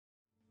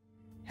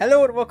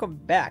Hello and welcome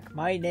back.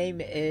 My name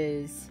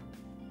is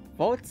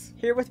Volt.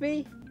 Here with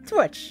me,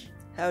 Twitch.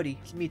 Howdy,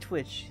 it's me,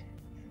 Twitch.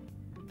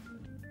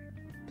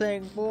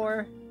 Playing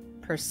more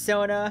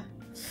Persona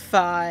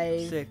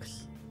 5.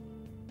 6.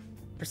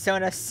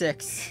 Persona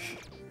 6.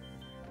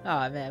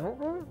 Oh man,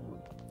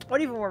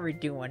 what even were we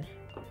doing?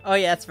 Oh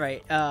yeah, that's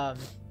right.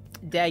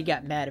 Dad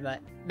got mad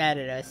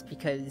at us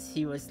because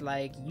he was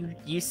like,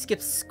 "You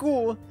skipped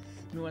school."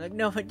 And we're like,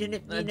 "No, I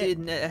didn't mean I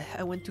didn't.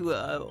 I went to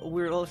a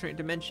weird alternate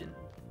dimension."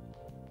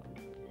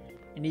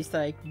 And he's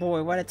like,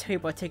 "Boy, why did I tell you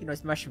about taking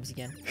those mushrooms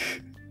again?"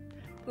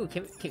 Ooh,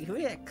 can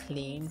we like,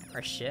 clean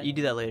our shit? You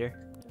do that later.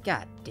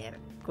 God damn it.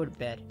 Go to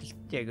bed.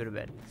 Yeah, go to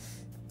bed.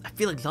 I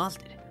feel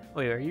exhausted.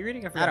 Wait, are you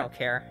reading? I don't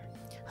care.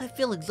 I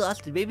feel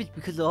exhausted. Maybe it's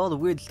because of all the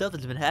weird stuff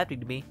that's been happening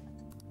to me.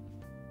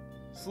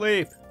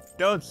 Sleep.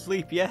 Don't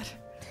sleep yet.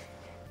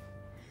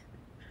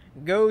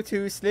 Go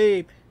to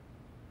sleep.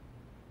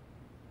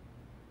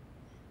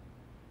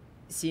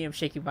 See him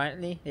shaking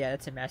violently? Yeah,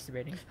 that's him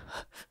masturbating.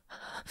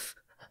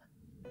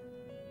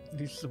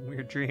 These are some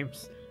weird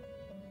dreams.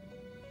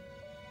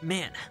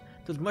 Man,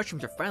 those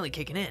mushrooms are finally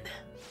kicking in.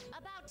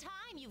 About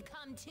time you've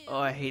come to. Oh,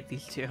 I hate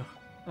these two.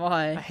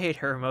 Why? I hate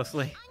her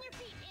mostly. On your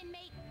feet,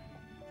 inmate.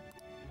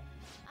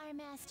 Our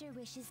master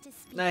wishes to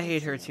speak. I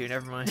hate her too,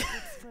 never mind.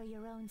 It's for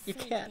your own You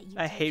sake can't. that you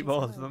I take hate his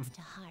both of words them.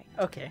 to heart.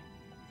 Okay.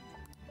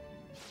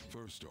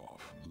 First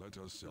off, let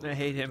us I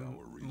hate celebrate him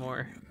our more.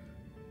 reunion.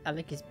 I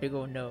like his big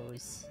old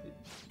nose.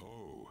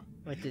 Oh,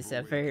 With his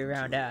you've very awakened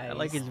round to eyes I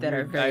like his that are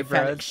weird very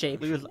phallic eyebrows.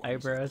 shaped. Look at his Why is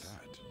eyebrows. that?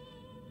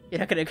 You're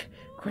not gonna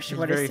question His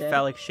what very it said?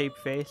 phallic shaped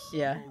face.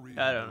 Yeah.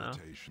 Your I don't know.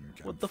 rehabilitation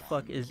can What the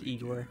fuck is finally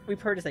Igor? begin.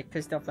 We've heard it's like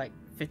pissed off like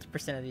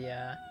 50% of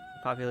the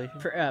Population?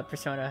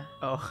 Persona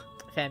Oh,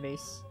 fan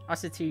base.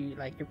 Also too,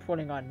 like you're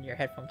pulling on your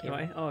headphone am cable.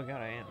 I? Oh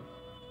god, I am.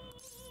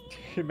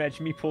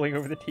 Imagine me pulling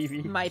over the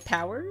TV. My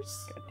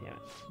powers? God damn it.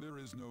 There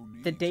is no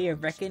need The Day to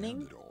of Reckoning?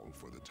 understand it all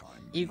for the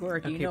time Igor,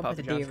 do you Okay, know about Papa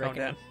the Day John's of calm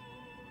Reckoning?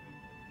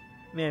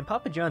 down. Man,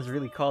 Papa John's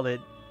really called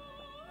it.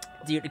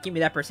 Dude, give me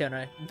that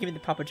persona. Give me the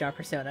Papa John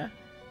persona.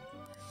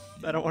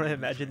 I don't want to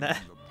imagine that.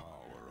 being. The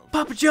power of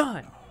Papa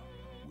John!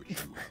 which you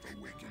have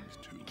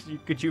awakened to.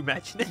 Could you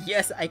imagine it?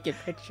 Yes, I can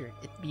picture it.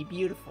 It'd be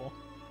beautiful.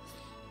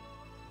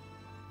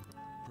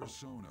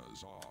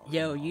 Personas are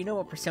Yo, you know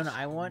what persona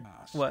I want?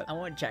 masked What? I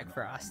want Jack armor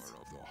Frost.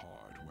 of the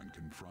heart when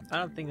confronting I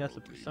don't think that's a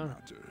worldly persona.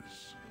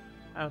 matters.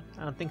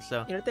 I don't think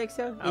so. You don't think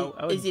so? I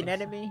wouldn't Is he an think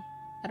so. enemy?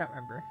 I don't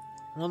remember.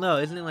 Well, no,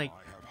 isn't it like. I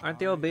have Aren't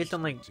they all high based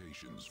on, like,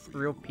 expectations for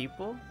real you.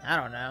 people? I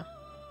don't know.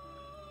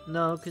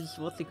 No, because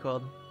what's he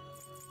called?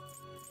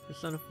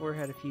 Persona 4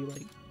 had a few,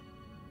 like.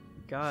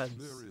 Gods.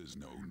 There is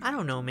no I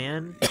don't know, need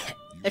man. to I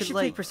worry. should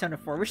play like- Persona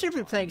 4. We should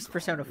be playing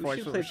Persona 4. We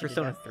should play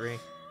Persona 3.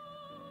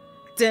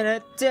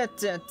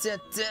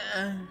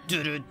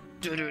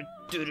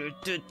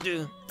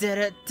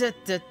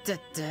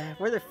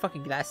 Where are the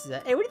fucking glasses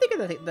at? Hey, what do you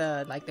think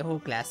of the whole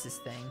glasses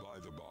thing? By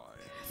the by,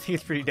 I think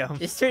it's pretty dumb.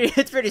 It's pretty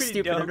Pretty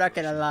stupid. dumb. I'm not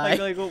gonna lie.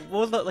 Like, what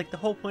was that? Like, the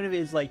whole point of it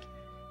is, like,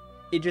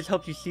 it just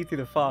helps you see through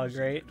the fog,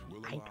 right? it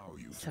will I- allow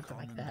you to something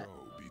like come that. and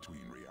go between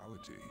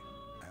reality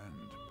and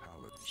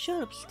palette.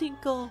 Shut up,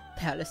 Stinkle.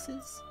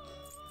 Palaces,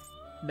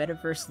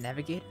 Metaverse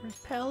Navigator.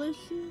 Palaces?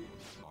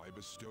 I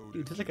bestowed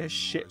Dude, it there's like to a you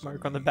shit as a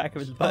mark on the means back of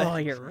his to butt. Oh,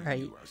 you're serve right.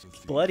 you as a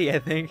thief. Bloody, I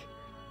think.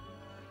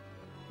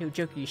 Yo,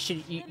 Joker, you're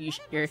Navigator is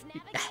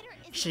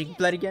shitting gift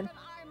blood again. from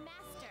our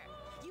master.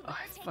 You Oh, better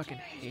I take fucking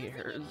care of hate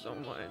her yourself so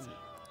and much. yours.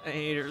 I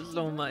hate her so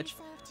Devote much.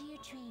 yourself to your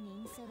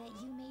training so that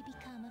you may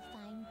become a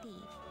fine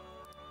thief.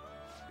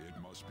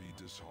 It must be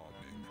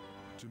disheartening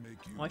to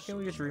make use Why can't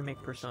we of just the remake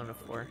universe Persona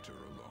 4? navigator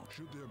alone.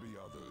 Should there be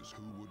others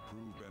who would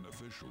prove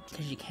beneficial to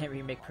Because you can't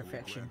remake I will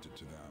perfection. grant it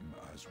to them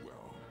as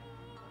well.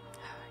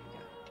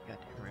 God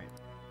damn right.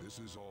 This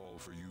is all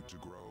for you to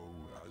grow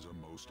as a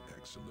most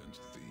excellent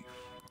thief.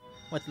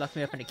 What, lock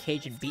me up in a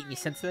cage and beat me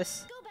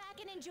senseless? Go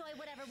back and enjoy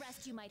whatever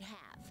rest you might have.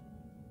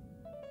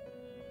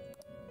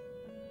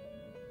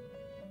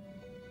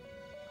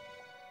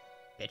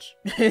 Bitch.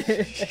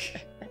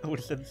 I would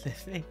have said the same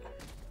thing.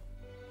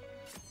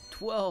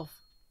 12.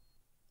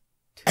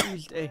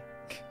 Tuesday.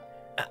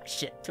 Ah,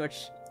 shit,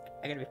 Twitch.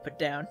 I gotta be put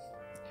down.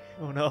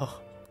 Oh no.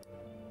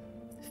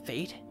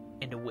 Fate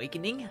and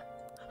Awakening?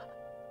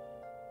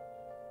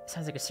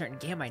 Sounds like a certain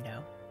game I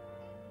know.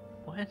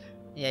 What?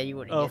 Yeah, you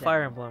wouldn't Oh, get that.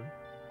 Fire Emblem.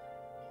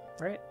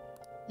 Right?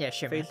 Yeah,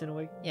 sure, man. Fate and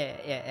Awakening?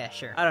 Yeah,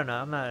 sure. I don't know.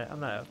 I'm not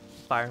a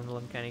Fire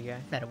Emblem kind of guy.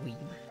 Not a weeb.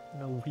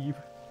 No weeb.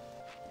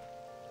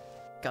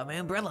 Got my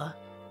umbrella.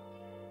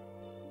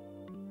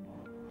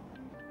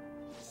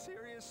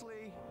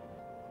 Seriously?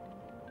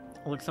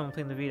 Oh, look, someone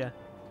playing the Vita.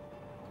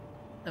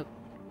 Oh.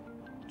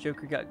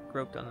 Joker got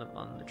groped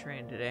on the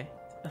train today.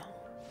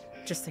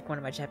 Just like one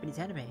of my Japanese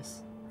animes.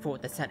 For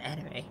that's not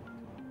anime.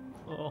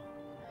 Oh.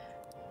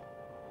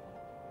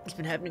 It's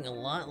been happening a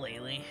lot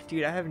lately.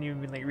 Dude, I haven't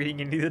even been like reading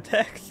any of the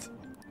text.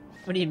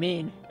 What do you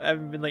mean? I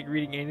haven't been like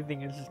reading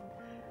anything. It's just...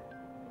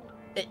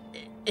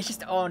 It's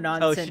just all Oh,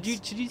 nonsense.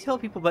 should you tell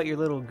people about your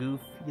little goof?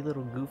 You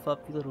little goof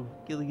up, you little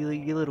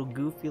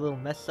goof, you little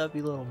mess up,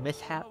 you little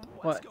mishap?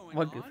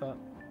 What goof up?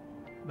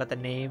 About the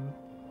name.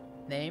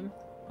 Name?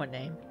 What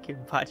name?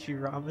 Kenpachi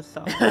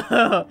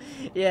Ramasama.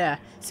 Yeah.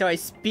 So I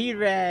speed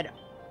read.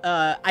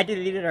 I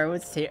deleted our own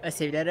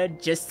save data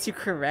just to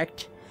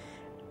correct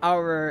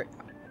our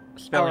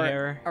Spelling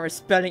error. Our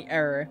spelling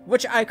error,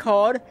 which I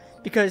called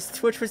because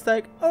Twitch was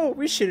like, "Oh,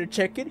 we should have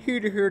checked it."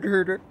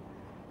 Herder.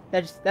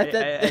 That's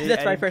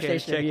my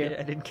frustration of you.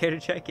 I didn't care to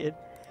check it.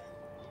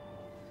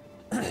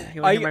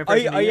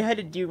 All you had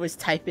to do was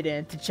type it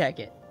in to check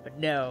it, but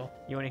no.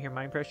 You want to hear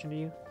my impression to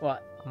you?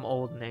 What? I'm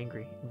old and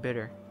angry and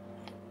bitter.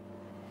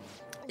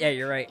 Yeah,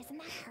 you're right. Isn't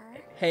that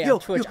her? Hey, Yo, on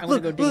Twitch, I'm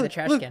look, gonna go dig in the look,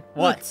 trash look, can.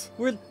 look.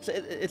 What?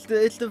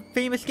 It's the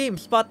famous game.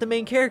 Spot the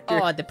main character.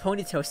 Oh, the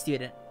ponytail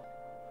student.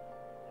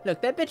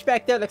 Look, that bitch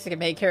back there looks like a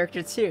main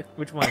character too.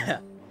 Which one?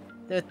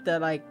 with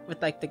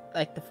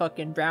the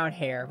fucking brown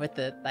hair with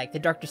the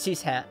Dr.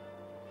 Seuss hat.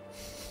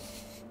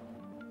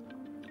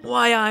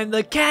 Why, I'm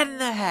the cat in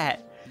the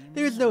hat.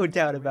 There's no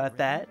doubt about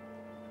that.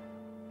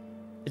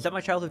 Is that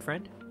my childhood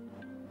friend?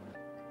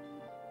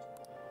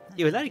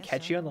 Yeah, was that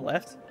Akechi on the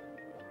left?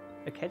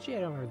 Akechi?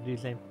 I don't remember the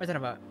dude's name. What's that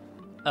about?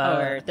 Oh,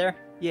 right there?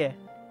 Yeah.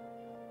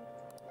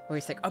 Where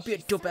he's like, I'll be a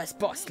dope ass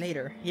boss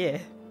later. Yeah.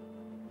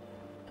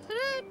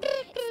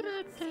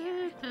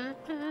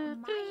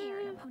 My hair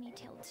in a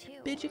ponytail too.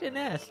 Bitch, you didn't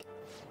ask.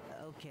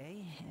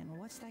 Okay, and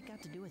what's that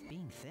got to do with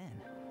being thin?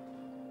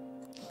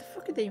 What the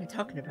fuck are they even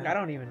talking about? I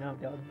don't even know,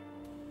 dog.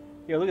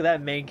 Yo, look at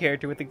that main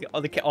character with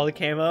all the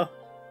camo.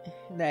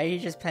 Nah,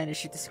 he's just planning to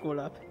shoot the school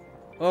up.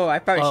 Oh, I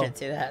probably shouldn't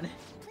say that.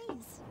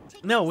 Please,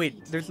 take No, my wait,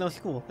 seat. there's no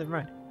school. Never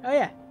mind. Oh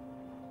yeah.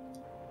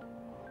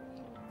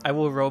 I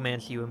will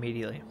romance you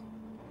immediately.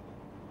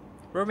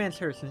 Romance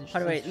her since By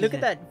the way, she's look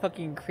in- at that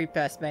fucking creep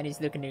ass man.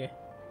 He's looking to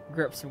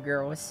grow up some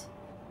girls.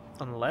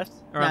 On the left?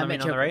 Or Nah, I on the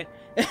meant on the right?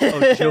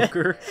 Joker. Oh,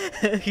 Joker.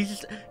 He's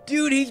just...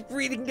 Dude, he's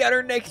breathing down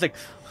her neck. He's like...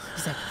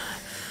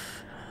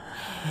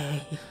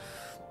 Hey,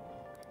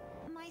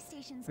 My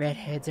station's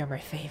redheads are my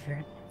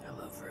favorite. I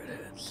love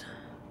redheads.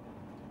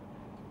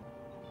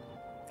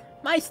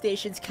 My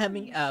station's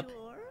coming up.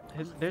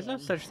 There's no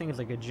such thing as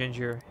like a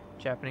ginger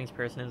Japanese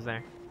person, is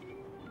there?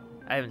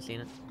 I haven't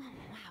seen it. Oh,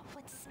 wow,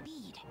 what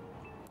speed.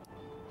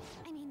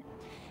 I mean,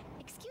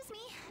 excuse me,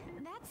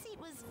 that seat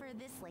was for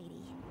this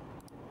lady.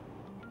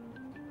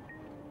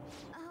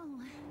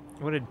 Oh,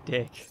 What a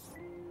dick.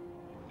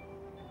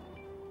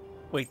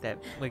 Wake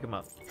him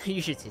up.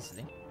 You should say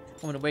something.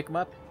 I'm gonna wake him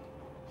up.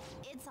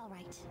 it's all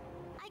right.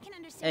 I can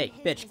understand Hey,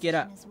 his bitch, get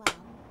up. position as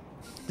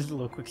well. Just a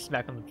little quick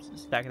smack on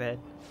the back of the head.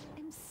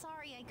 I'm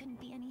sorry I couldn't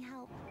be any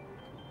help.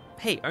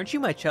 Hey, aren't you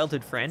my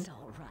childhood friend? It's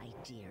all right,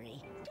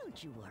 dearie.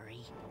 Don't you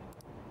worry.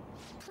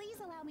 Please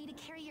allow me to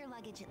carry your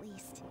luggage at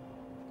least.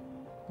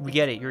 We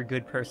get it, you're a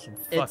good person.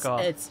 Fuck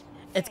off.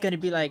 It's gonna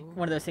be like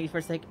one of those things where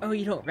it's like, oh,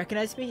 you don't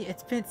recognize me?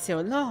 It's been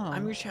so long.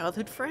 I'm your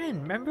childhood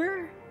friend,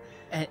 remember?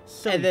 and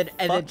silly then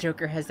fuck.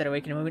 Joker has that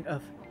awakening moment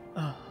of,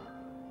 oh,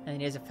 and then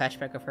he has a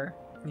flashback of her.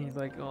 And he's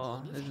like,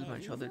 oh, this is my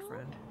childhood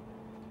friend.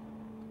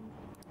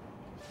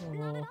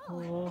 Not at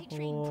all. I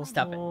trained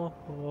Stop it.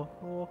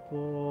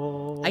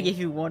 I gave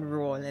you one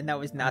rule, and that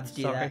was not to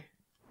do that.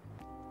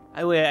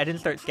 Wait, I didn't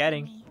start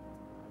Pardon scatting. me.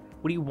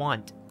 What do you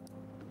want?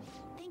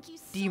 Thank you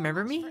so Do you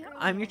remember much me? for earlier.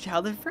 I'm your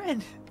childhood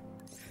friend.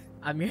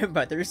 I'm your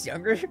mother's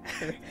younger.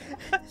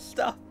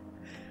 Stop.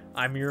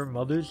 I'm your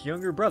mother's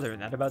younger brother,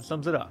 and that about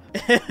sums it up.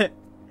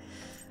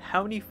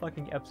 How many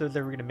fucking episodes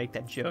are we gonna make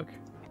that joke?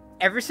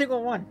 Every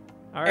single one.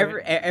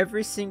 Alright.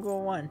 Every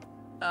single one.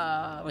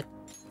 With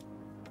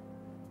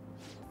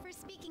For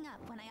speaking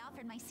up when I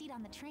offered my seat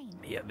on the train.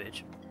 Yeah,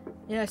 bitch.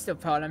 yeah, still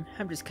proud.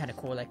 I'm just kind of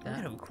cool like I'm that.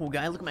 kind of a cool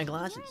guy. Look at my You're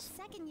a glasses.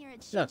 second year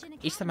at Look, Shijin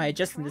each time I Academy,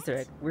 adjust them, there's a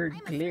correct? weird I'm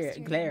a first year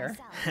glare.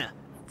 myself.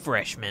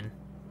 Freshman.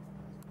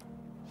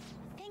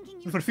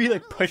 Thinking What if he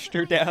like totally pushed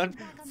her put my down? head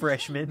back on the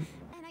Freshman. train,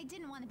 and I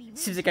didn't want to be rude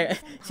Seems to like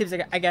my seems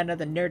like senpai. I got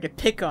another nerd to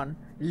pick on,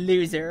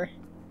 loser.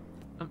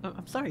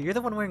 I'm sorry. You're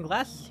the one wearing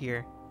glasses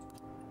here.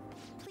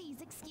 Please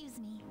excuse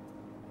me.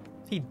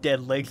 He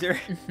dead legs her.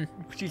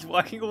 She's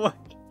walking away.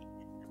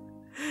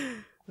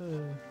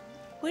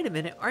 Wait a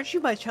minute. Aren't you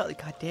my child?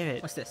 God damn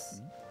it. What's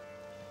this?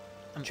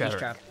 I'm Cheddar.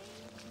 eavesdrop.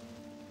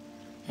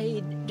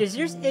 Hey, does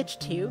yours itch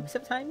too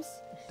sometimes?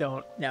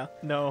 Don't. No.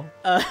 No.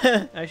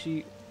 Uh,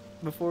 Actually,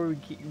 before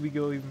we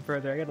go even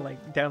further, I gotta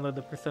like download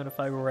the Persona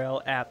 5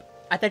 Royale app.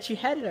 I thought you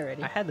had it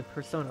already. I had the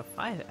Persona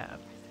 5 app.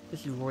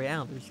 This is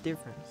Royale. There's a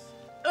difference.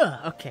 Ugh,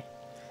 okay.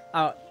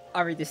 I'll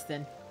read this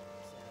then.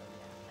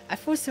 I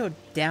feel so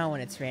down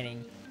when it's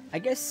raining. I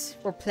guess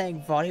we're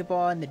playing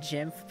volleyball in the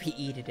gym for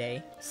PE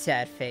today.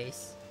 Sad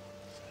face.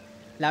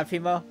 Loud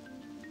female.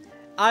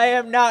 I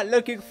am not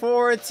looking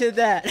forward to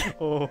that.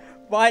 Oh.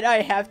 Why'd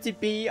I have to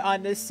be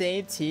on the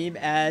same team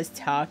as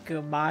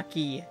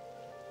Takumaki?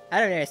 I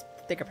don't know. I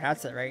think I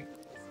pronounced that right.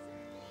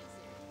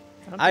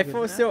 I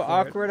feel so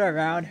awkward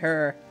around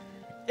her.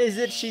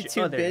 Isn't she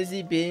too there.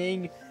 busy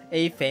being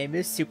a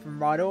famous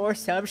supermodel or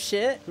some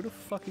shit? Who the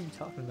fuck are you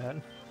talking about?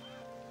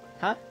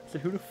 Huh? So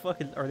who the fuck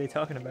are they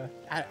talking about?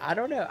 I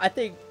don't know. I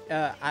think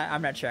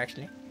I'm not sure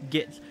actually.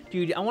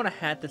 Dude, I want a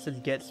hat that says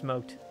 "Get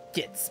Smoked."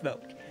 Get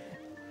smoked.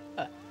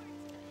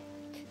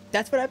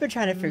 That's what I've been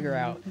trying to figure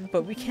out.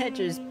 But we can't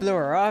just blow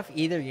her off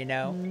either, you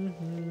know.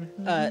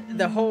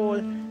 The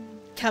whole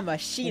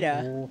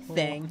Kamashita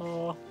thing.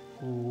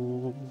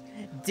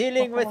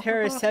 Dealing with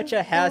her is such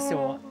a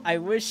hassle. I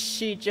wish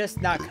she'd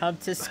just not come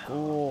to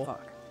school.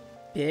 Fuck.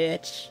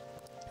 Bitch.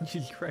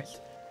 Jesus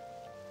Christ.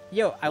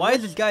 Yo, Why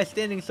is this guy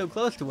standing so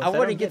close to us? I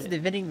want to don't get to the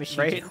vending machine.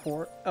 Right?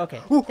 Okay,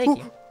 thank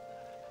you.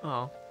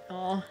 Oh.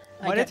 Oh,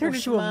 Why did I turn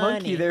into a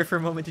monkey there for a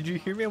moment? Did you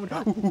hear me? I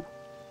went,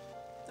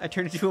 I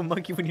turned into a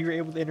monkey when you were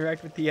able to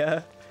interact with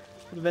the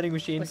vending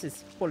machine. What's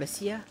this?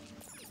 Policia? No,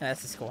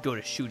 that's the school. Go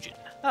to Shujin.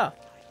 Oh,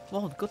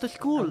 Well, go to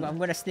school. I'm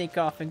gonna sneak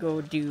off and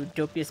go do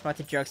dopiest amount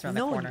of drugs around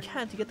the No, corner. you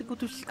can't. You get to go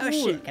to school. Oh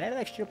shit! Can I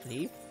like straight up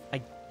leave?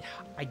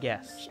 I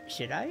guess.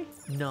 Should I?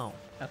 No.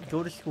 Okay.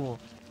 Go to school,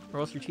 or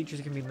else your teachers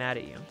are gonna be mad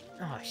at you.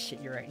 Oh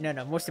shit! You're right. No.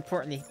 Most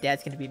importantly,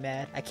 Dad's gonna be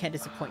mad. I can't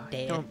disappoint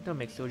Dad. Don't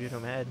make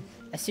Sojo mad.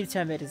 I assume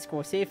I made it to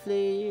school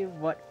safely.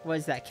 What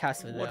was that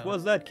castle though? What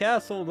was that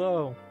castle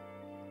though?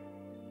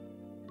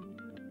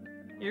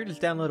 You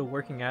just download a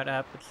working out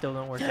app, but still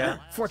don't work out.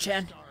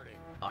 4chan.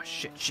 Oh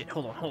shit!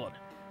 Hold on.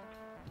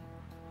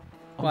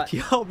 What?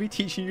 I'll be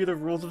teaching you the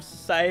rules of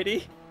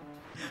society.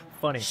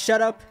 Funny.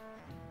 Shut up.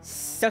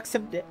 Suck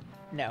some dick.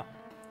 No.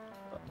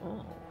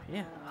 Oh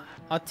yeah.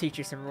 I'll teach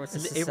you some rules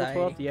of Is it society.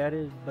 April 12th? Yeah, it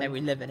is. And we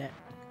live in it.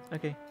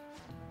 Okay.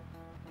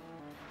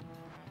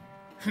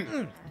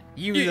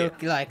 You Yeah.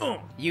 look like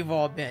you've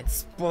all been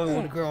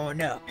spoiled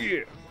growing up.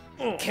 Yeah.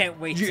 Can't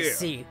wait to Yeah.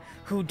 see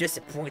who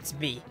disappoints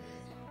me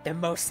the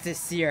most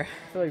this year.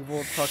 I feel like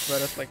Wolf talks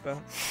about us like that.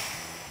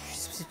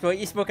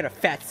 You smoking a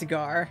fat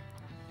cigar.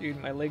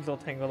 Dude, my legs all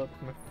tangled up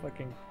with my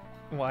fucking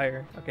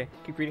wire. Okay,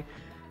 keep reading.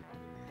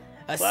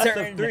 A Class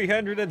certain... of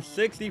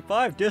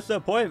 365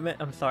 disappointment.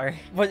 I'm sorry.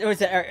 What was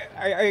that?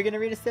 Are you gonna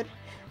read it, Sid?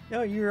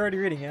 No, you were already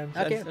reading it.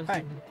 Okay,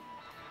 fine.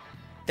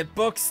 The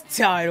book's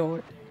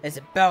title is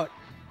about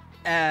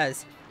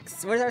as...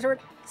 What is that word?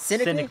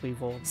 Cynically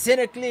bold.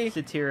 Cynically...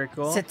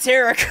 Satirical.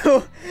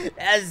 Satirical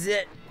as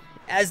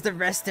the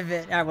rest of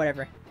it. Ah,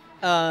 whatever.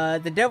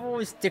 The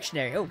Devil's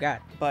Dictionary. Oh, God.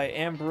 By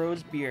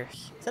Ambrose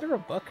Bierce. Is that a real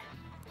book?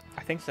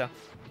 I think so.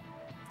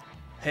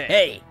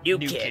 Hey, new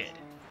kid.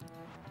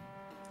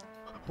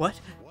 What?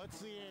 What's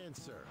the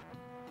answer?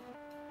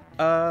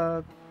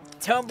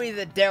 Tell me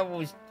the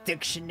Devil's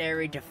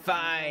Dictionary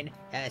defined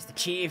as the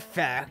chief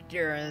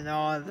factor in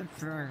all the...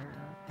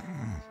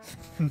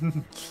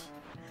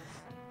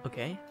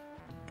 Okay.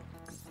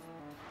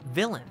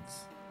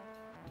 Villains.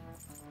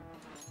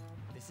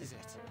 This is it.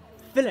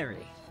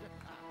 Villainy.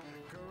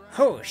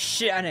 Oh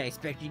shit, I didn't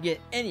expect you to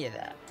get any of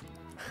that.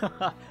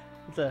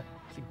 it's a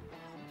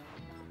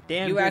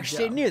damn You good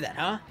actually job. knew that,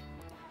 huh?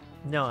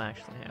 No,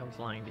 actually, I was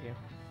lying to you.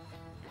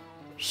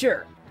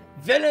 Sure,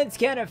 villains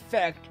can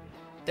affect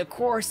the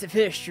course of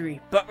history,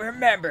 but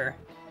remember,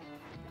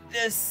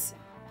 this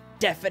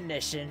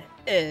definition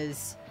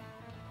is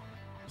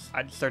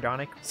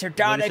Sardonic.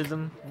 sardonic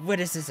Witticism?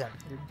 witticism.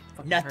 You're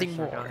fucking Nothing harsh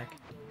more. sardonic.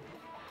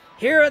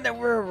 Here in the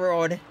real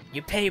world,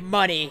 you pay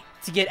money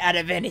to get out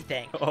of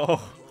anything.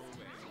 Oh.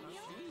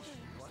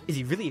 Is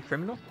he really a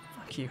criminal?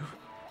 Fuck you.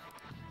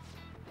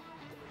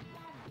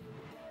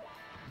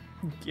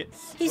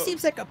 Yes. He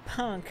seems like a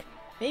punk.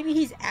 Maybe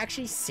he's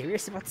actually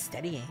serious about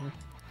studying.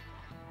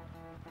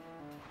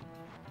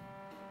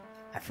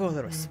 I feel a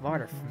little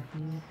smarter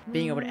from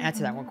being able to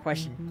answer that one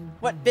question.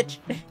 What, bitch?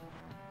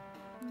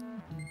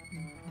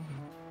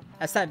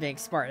 That's not being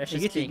smart. That's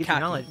just being Get your cocky.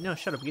 knowledge. No,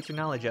 shut up. Get your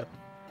knowledge up.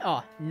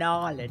 Oh,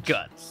 knowledge.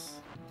 Guts.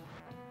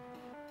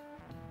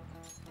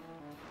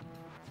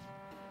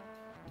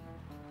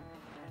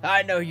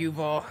 I know you've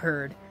all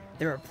heard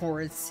the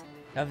reports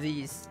of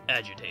these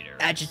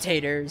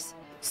agitators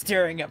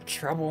stirring up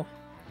trouble.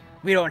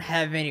 We don't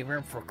have any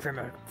room for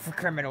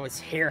criminals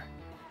here.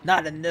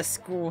 Not in this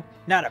school.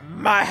 Not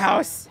in my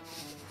house.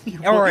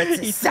 Or in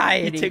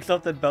society. He takes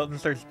off the belt and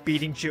starts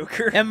beating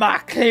Joker. Am I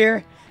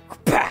clear?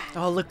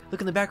 Oh, look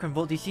in the background,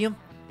 Volt. Do you see him?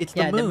 It's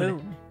Yeah, the moon. the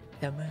moon.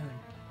 The moon.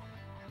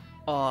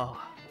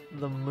 Oh,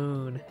 the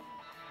moon.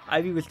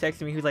 Ivy was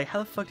texting me. He was like, how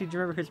the fuck did you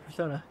remember his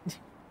persona?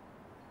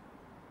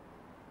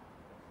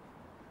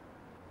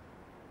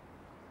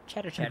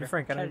 Chatter.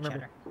 Frank, I don't chatter, remember.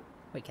 chatter.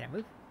 Wait, can I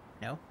move?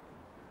 No.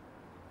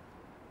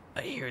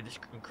 I hear this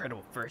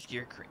incredible first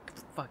year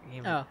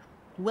fucking Oh.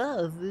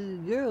 Well, the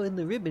girl in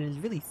the ribbon is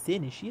really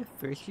thin. Is she a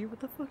first year? What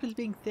the fuck is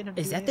being thin?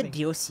 Is that the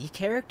DLC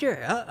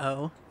character?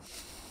 Uh-oh.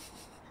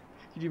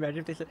 Could you imagine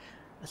if they said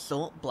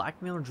assault,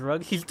 blackmail,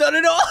 drugs? He's done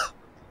it all!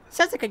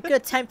 Sounds like a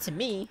good time to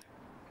me.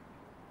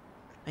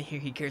 I hear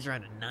he carries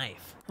around a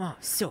knife. Oh,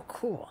 so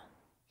cool.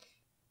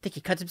 Think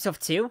he cuts himself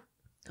too?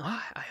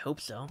 Oh, I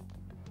hope so.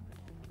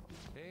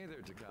 Hey there,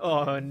 Takao.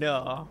 Oh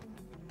no.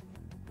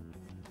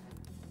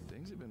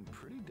 Things have been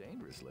pretty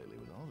dangerous lately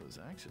with all those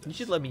accidents. You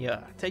should let me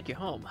take you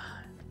home.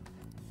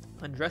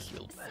 Undress you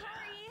a little bit. Sorry,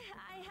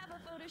 I have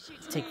a photo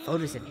shoot Take today.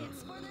 photos in here.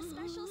 It's for the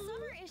special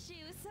summer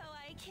issue, so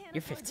I can't You're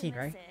afford to 15,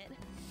 right?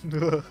 miss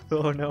it.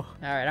 Oh no.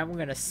 Alright, I'm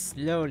gonna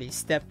slowly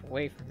step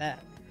away from that.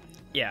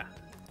 Yeah.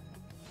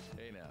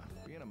 Hey now,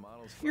 being a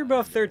model's You're fine,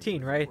 both but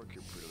 13, right? work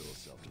your pretty little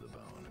self to the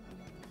bone.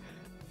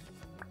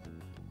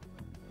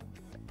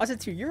 Also,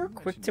 too, you're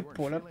quick to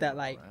pull up that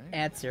like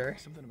answer.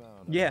 Something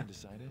about Yeah.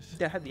 appendicitis?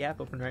 Yeah, I have the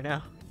app open right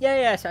now.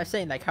 Yeah. So I was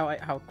saying like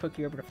how quick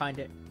you're able to find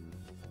it.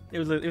 It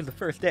was the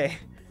first day.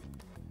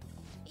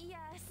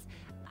 Yes,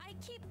 I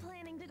keep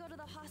planning to go to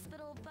the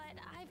hospital, but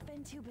I've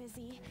been too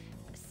busy.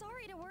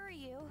 Sorry to worry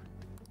you.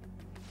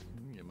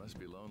 You must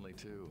be lonely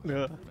too.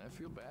 Ugh. I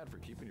feel bad for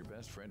keeping your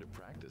best friend at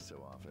practice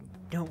so often.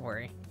 Don't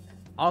worry,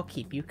 I'll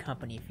keep you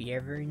company if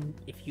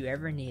you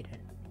ever need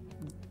it.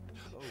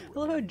 I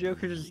love how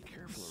Joker's Be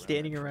careful around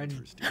standing that around.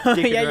 treacherous Oh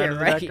Dicking yeah, around you're in the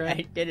right. background.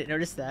 I didn't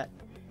notice that.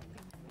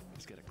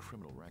 He's got a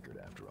criminal record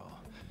after all.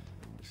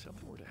 If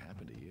something were to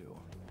happen to you,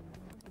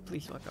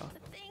 Please fuck off.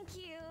 Thank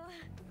you.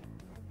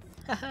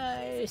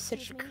 Haha, you're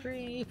such a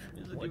creep.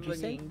 What'd you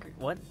say?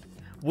 What?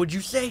 What'd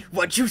you say?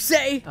 What'd you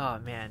say? Oh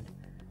man,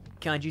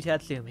 Kanji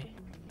Tatsumi.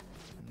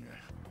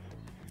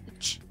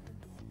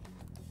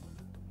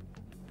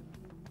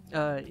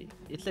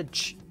 It said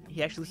ch.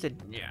 He actually said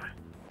yeah.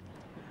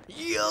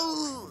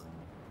 Yo.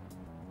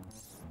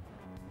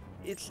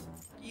 It's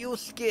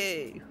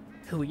Yusuke.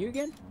 Who are you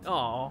again?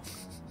 Oh,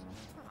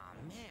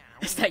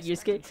 Is that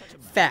Yusuke?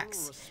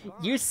 Facts.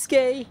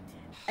 Yusuke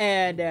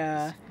and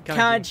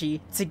Kanji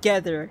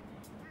together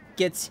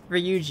gets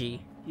Ryuji.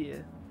 yeah.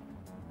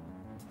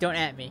 Don't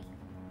at me.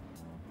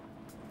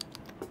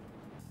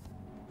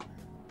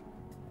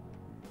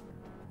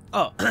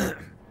 Oh,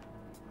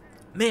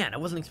 man, I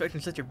wasn't expecting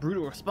such a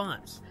brutal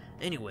response.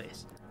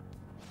 Anyways,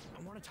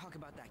 I want to talk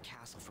about that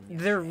castle from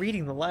they're yesterday.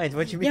 reading the lines.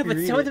 Why'd you make Yeah, me but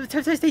read some it? of the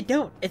sometimes they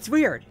don't. It's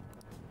weird.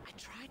 I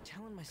tried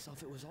telling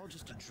myself it was all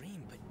just a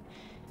dream, but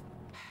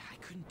I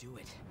couldn't do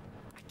it.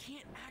 I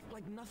can't act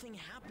like nothing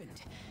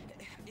happened.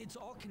 It's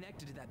all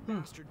connected to that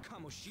bastard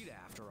Kamoshida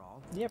after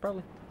all. Yeah,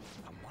 probably.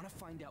 I want to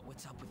find out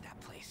what's up with that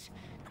place,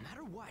 no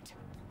matter what.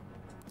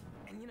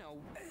 And you know,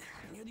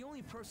 you're the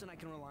only person I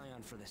can rely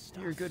on for this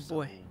stuff. You're a good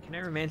boy. Can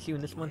I romance you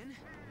in this one? When?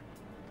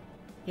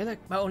 You're like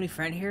my only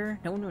friend here.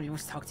 No one really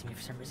wants to talk to me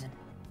for some reason.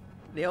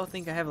 They all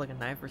think I have like a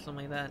knife or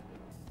something like that.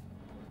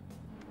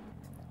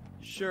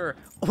 Sure.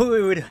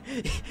 Wait.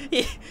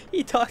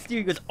 He talks to you.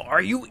 He goes,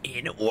 "Are you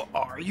in or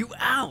are you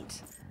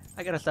out?"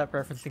 I gotta stop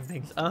referencing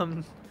things.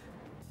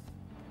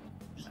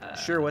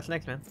 Sure. What's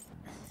next, man?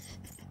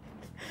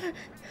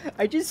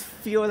 I just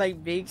feel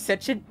like being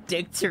such a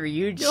dick to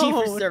Ryuji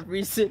for Don't. some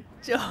reason.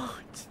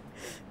 Don't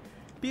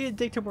be a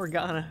dick to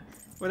Morgana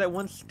or that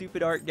one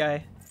stupid art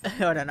guy.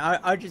 Hold on,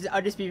 I'll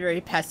just be very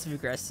passive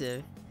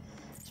aggressive.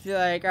 Just be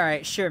like, all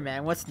right, sure,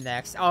 man. What's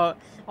next?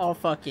 I'll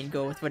fucking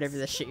go with whatever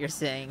the shit you're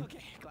saying. Okay,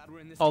 glad we're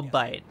in this I'll together.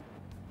 bite.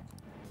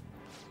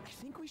 I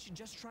think we should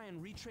just try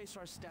and retrace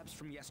our steps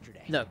from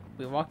yesterday. Look,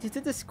 we walked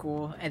into the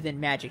school and then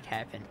magic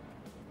happened.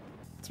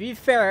 To be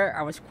fair,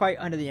 I was quite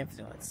under the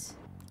influence.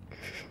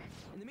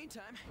 In the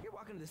meantime, you're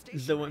walking to the station.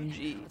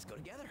 ZOMG. Let's go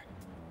together.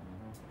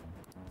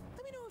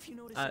 Let me know if you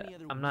notice any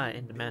other I'm not weird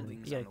into men.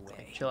 buildings Yeah, on the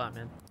way. chill out,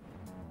 man.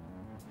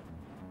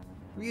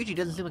 Ryuji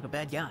doesn't seem like a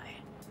bad guy.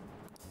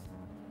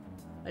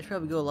 I should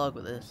probably go along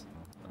with this.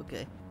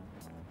 Okay.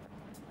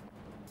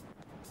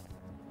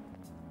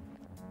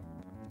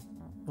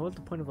 What was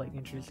the point of like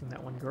introducing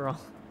that one girl?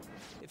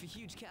 If a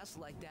huge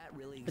castle like that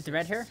really With the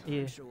red hair? exists, I'm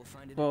Yeah. sure we'll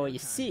find it Well, in no you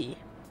time. see,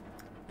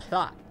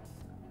 plot.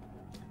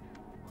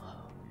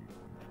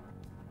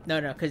 No,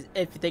 because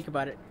if you think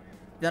about it,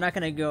 they're not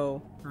gonna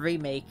go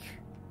remake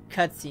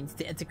cutscenes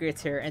to integrate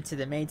her into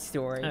the main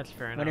story. That's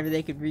fair enough. Whenever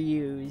they could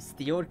reuse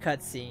the old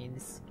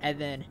cutscenes and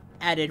then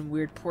add in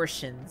weird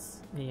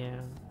portions. Yeah,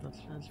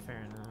 that's fair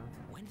enough.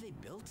 When did they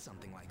build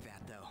something like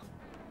that, though?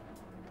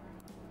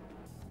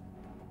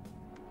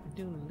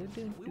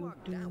 We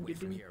walked that way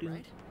from here,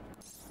 right?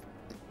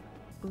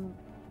 Come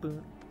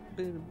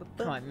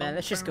on, man,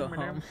 let's just go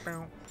home.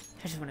 I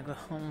just wanna go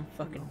home,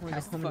 fucking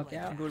pass the fuck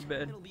out. Go to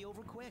bed. It'll be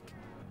over quick.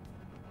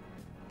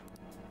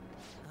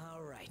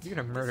 All right. You're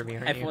gonna murder me,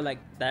 aren't I you? feel like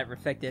that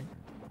reflected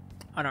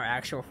on our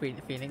actual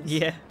feelings.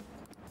 Yeah.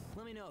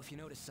 Let me know if you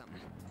notice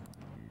something.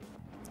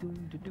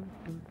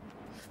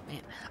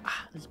 Man,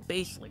 this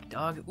bass lick,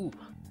 dog. Ooh.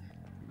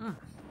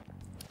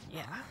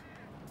 Yeah.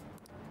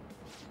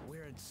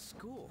 We're at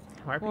school.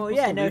 Why are Well, people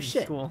yeah, still no leaving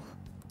shit. School?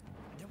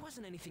 There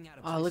wasn't anything out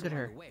of Oh, place look at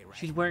along her. the way, right?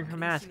 She's wearing I her didn't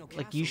see mask no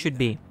like castle you should either.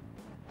 be.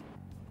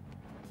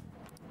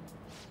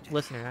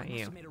 Listener, not Must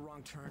you. have made a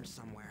wrong turn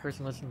somewhere.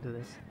 Person listening to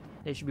this,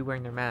 they should be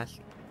wearing their mask.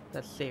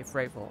 That's safe,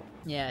 rightful.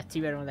 Yeah,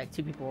 too bad when like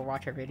 2 people will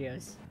watch our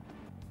videos.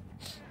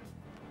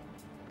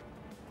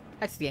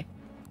 That's the game.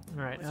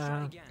 All right. Let's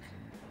try again.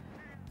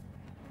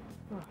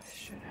 Oh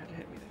shit! How to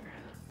hit me there?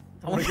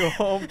 I want to go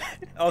home.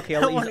 Okay,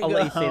 I'll let you, wanna I'll go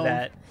let you say home.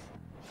 that.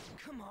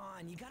 Come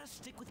on, you gotta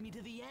stick with me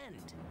to the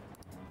end.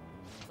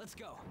 Let's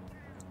go.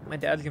 My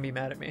dad's gonna be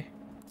mad at me.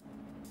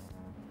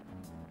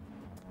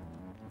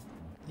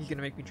 He's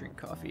gonna make me drink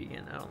coffee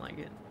again. I don't like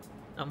it.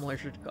 I'm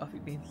allergic to coffee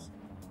beans.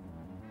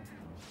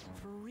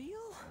 For real?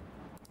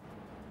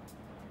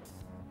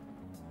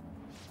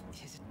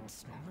 Is it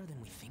smaller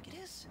than we think it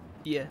is?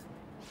 Yeah.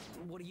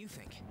 What do you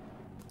think?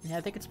 Yeah,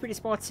 I think it's pretty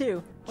small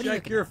too. What do you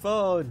Check think? your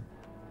phone.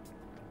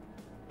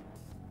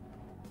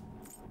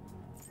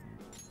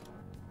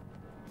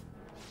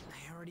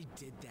 I already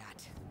did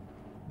that.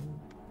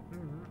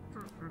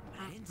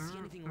 didn't see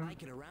anything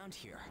like it around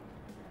here.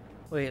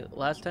 Wait,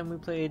 last time we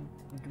played,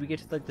 did we get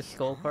to like the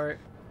skull part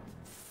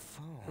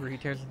Phone. where he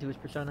turns into his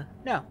persona?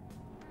 No.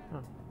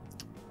 Oh.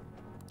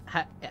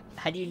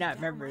 How do you not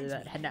remember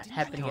that had not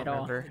happening at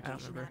all? I don't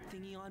remember.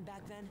 Thingy on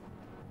back then?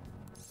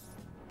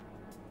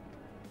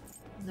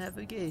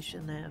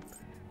 Navigation app?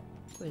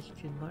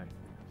 Question mark.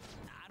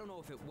 I don't know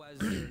if it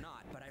was or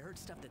not, but I heard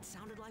stuff that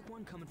sounded like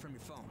one coming from your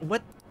phone.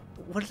 What?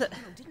 What is that?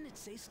 You know, didn't it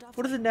say stuff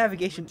What is a like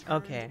navigation?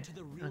 returned Okay. to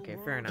the real Okay,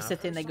 world fair or enough. It's the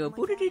thing they go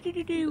something like that?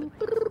 boo-doo-doo-doo-doo.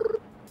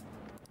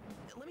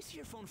 Let me see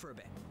your phone for a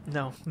bit.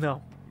 No,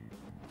 no.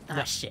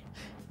 Ah, shit.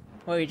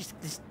 Well, you just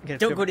Get a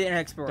don't flip- go to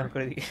Internet Explorer. Don't go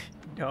to the.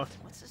 Don't.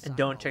 What's this And on?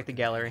 don't check the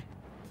gallery.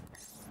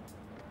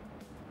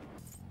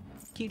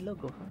 Key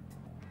logo, huh?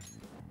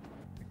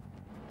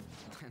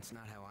 That's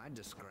not how I'd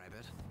describe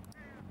it.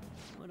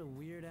 What a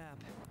weird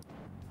app.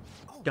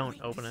 Oh, Don't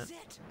wait, open this it. is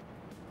it.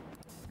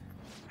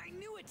 I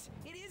knew it!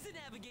 It is a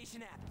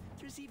navigation app!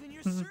 There's even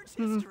your Mm-hmm. search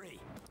history!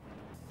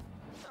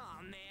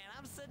 Oh man,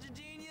 I'm such a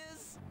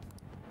genius!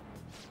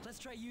 Let's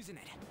try using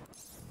it.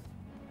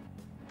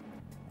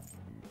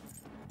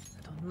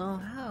 Don't know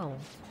how.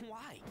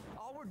 Why?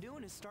 All we're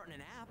doing is starting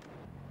an app.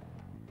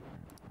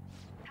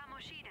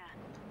 Kamoshida.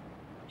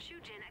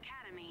 Shujin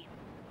Academy.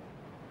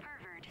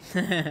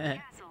 Harvard.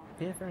 Castle.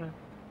 Yeah, fair enough.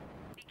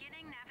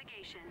 Beginning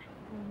navigation.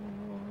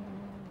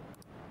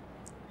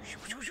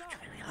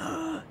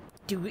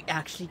 Do we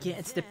actually get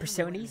into the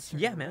personas?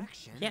 Yeah, man.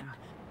 Yeah.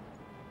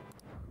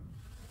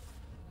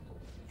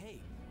 Hey,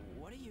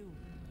 what are you...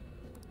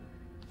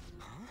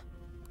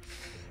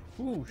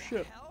 Ooh,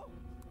 shit. Hell?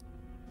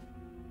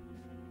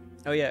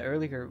 Oh yeah,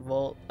 earlier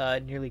Volt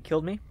nearly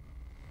killed me.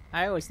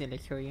 I always need to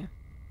kill you.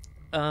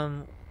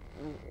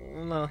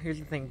 No, here's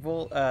the thing.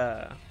 Volt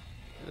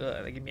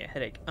they give me a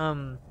headache.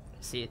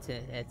 See, it's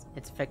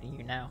affecting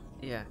you now.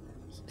 Yeah.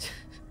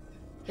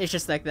 It's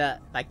just like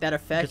that. Like that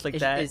effect Just like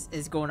is, that.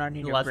 is going on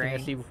in The your last thing I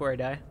brain. see before I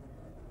die.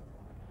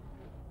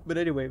 But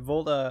anyway,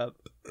 Volt oh,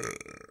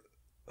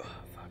 fuck,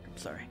 I'm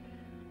sorry.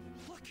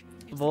 Look,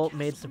 it's the Volt castle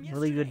made from some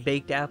really good yesterday.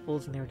 baked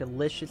apples and they were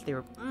delicious. They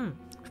were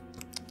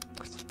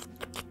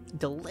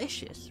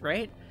delicious,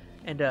 right?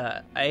 And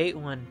I ate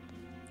one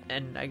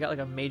and I got like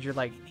a major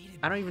like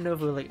I don't even know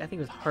if it was like I think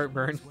it was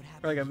heartburn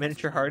or like a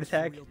miniature heart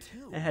attack.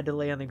 I had to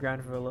lay on the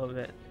ground for a little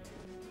bit.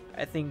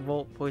 I think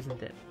Volt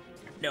poisoned it.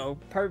 No,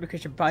 probably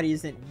because your body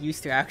isn't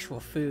used to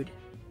actual food.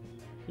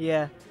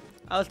 Yeah.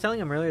 I was telling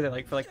him earlier that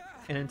like for like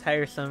an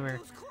entire summer That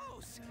was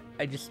close.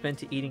 I just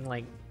spent eating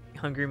like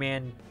Hungry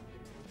Man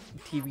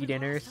TV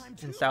dinners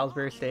and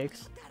Salisbury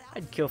steaks.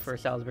 I'd kill for a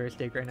Salisbury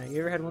steak right now. You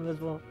ever had one of those,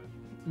 Volt?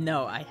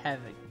 No, I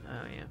haven't.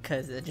 Oh yeah.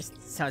 Because it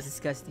just sounds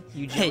disgusting.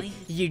 You Hey, jelly?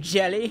 you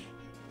jelly?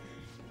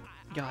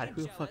 God,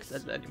 who the fuck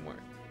says that anymore?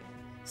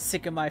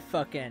 Sick of my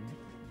fucking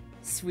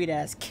sweet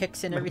ass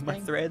kicks and My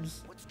everything.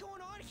 threads. What's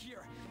going on here?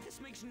 This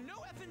makes no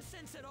effing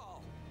sense at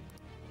all.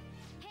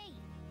 Hey,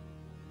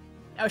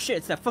 Oh shit,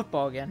 it's that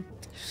football again.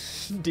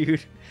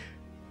 Dude,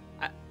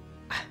 stop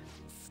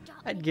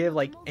I'd making give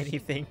like commotion.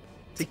 anything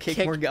to kick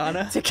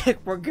Morgana. To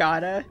kick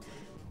Morgana.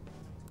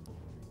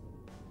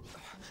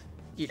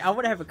 Dude, I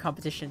want to have a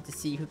competition to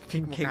see who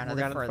can kick Morgana the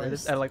the farthest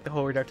farthest. out of like the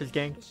whole Reductus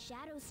gang. The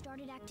shadows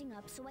started acting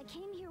up, so I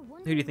came here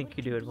Who do you think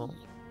could do it, Vol?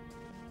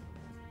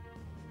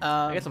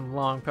 I got some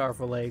long,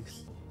 powerful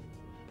legs.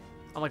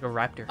 I'm like a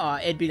raptor.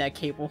 It'd be that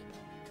Cable.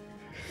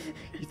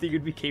 You think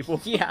it'd be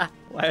capable? Yeah,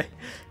 Why?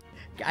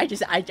 I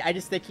just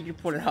think he can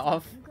pull it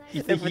off. You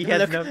You think Look, he with-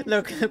 has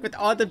look, enough? look, with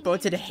all the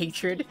boats and the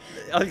hatred,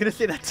 I was gonna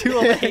say that too.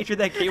 All the hatred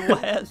that Cable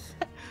has.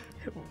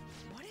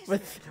 What is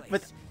this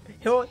with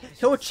place?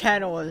 he'll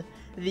channel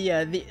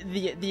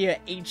the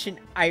ancient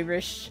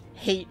Irish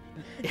hate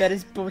that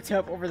is built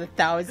up over the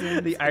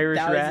thousands, The Irish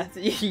thousands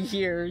of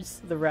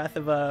years. The wrath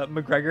of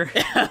McGregor.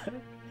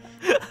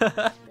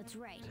 That's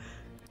right.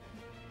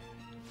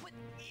 But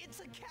it's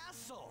a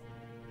castle.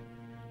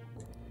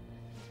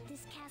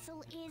 This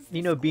castle is.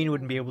 You the know, Bean school,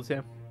 wouldn't be able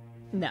to.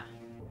 Nah,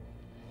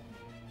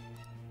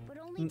 But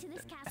only to this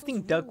I castle's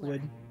think Duck ruler.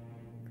 would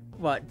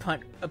what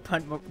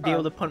be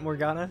able to punt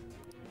Morgana.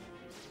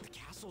 The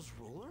castle's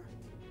ruler?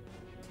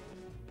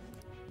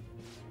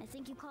 I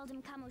think you called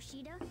him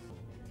Kamoshida.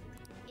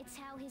 It's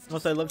how his.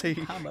 Also, I love how you-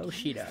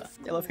 Kamoshida.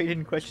 I love how you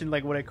didn't question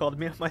like what I called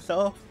me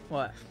myself.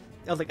 What?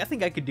 I was like, I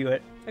think I could do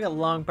it. I got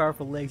long,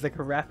 powerful legs like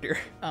a raptor.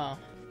 Oh,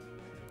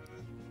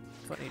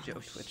 Funny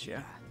joke, Twitch,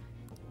 yeah.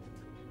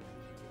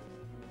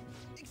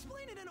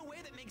 Explain it in a way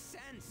that makes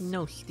sense.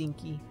 No,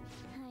 Stinky.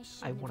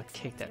 I I wanna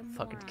kick that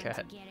fucking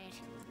cat. Get it.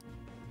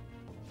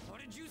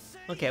 What did you say?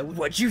 Okay,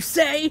 what'd you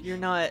say? you're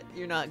not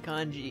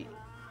kanji.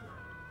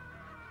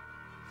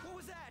 What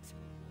was that?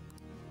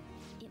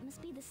 It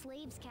must be the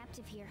slaves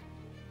captive here.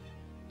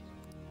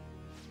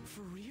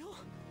 For real?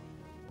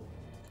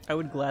 I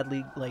would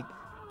gladly like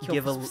Kill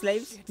give for a some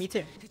slaves? Me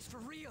too. It's for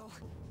real.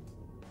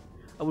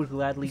 I would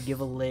gladly give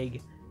a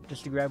leg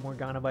just to grab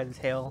Morgana by the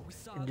tail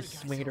and just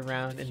swing it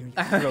around and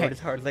throw it Alright. as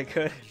hard as I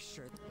could, Pretty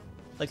sure.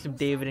 like some Most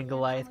David and likely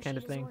Goliath kind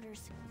of Kamoshida's thing.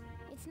 orders.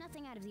 It's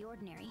nothing out of the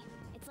ordinary.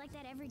 It's like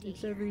that every day.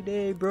 It's every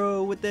day,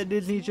 bro, with that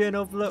Disney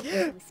Channel flow.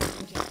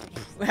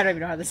 I don't even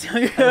know how the song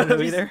I don't know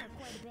goes. either.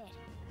 Quite a bit.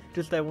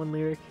 Just that one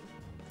lyric.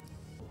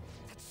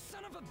 That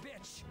son of a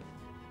bitch!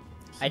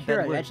 I hear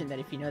Bad a word. legend that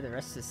if you know the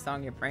rest of the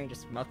song, your brain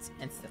just melts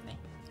instantly.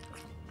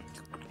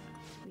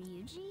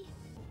 Ryuji?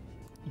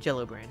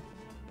 Jello brain.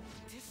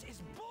 This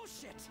is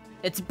bullshit!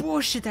 It's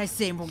bullshit, I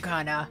say,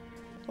 Morgana.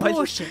 Why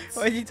Bullshit.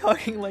 Why is he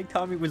talking like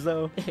Tommy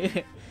Wiseau?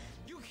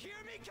 You hear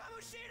me,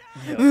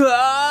 Kamoshida?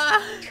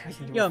 Ah!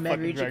 into Yo, a man,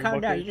 fucking Ryuji, Dragon calm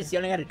Ball down. You're character. just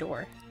yelling at a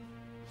door.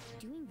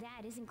 Doing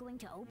that isn't going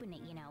to open it,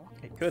 you know.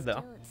 It could, though.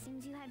 Still, it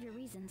seems you have your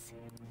reasons.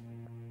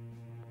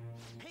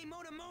 Hey,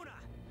 Mona Mona!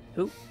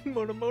 Who?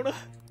 Mona Mona.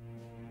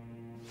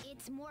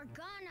 It's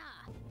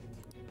Morgana!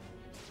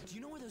 Do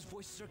you know where those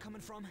voices are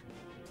coming from?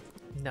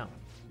 No.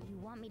 You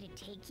want me to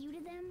take you to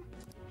them?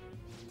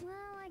 Well,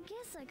 I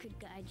guess I could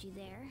guide you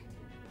there.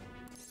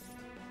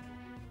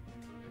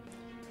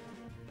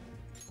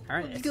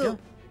 Alright, Let's let's go. go.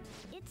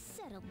 It's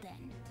settled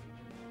then.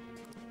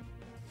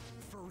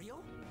 For real?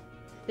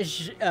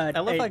 I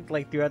love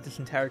like throughout this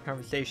entire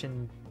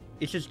conversation,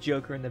 it's just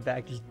Joker in the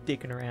back just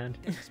dicking around.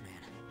 Thanks,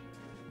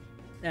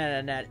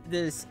 man. No.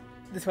 This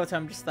whole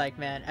time I'm just like,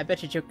 man, I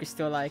bet you Joker's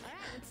still like,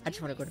 I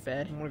just want to go to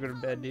bed. I want to go to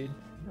bed, dude.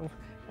 I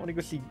want to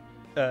go see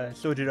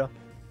Sojiro.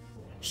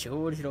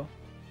 Sure. You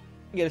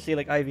gotta say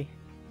like Ivy.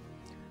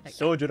 Like-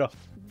 Sojiro.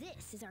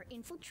 This is our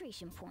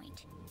infiltration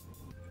point.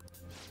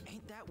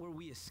 Ain't that where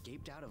we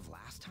escaped out of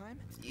last time?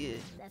 Yeah.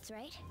 That's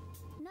right.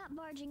 Not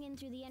barging in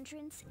through the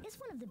entrance is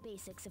one of the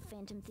basics of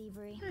phantom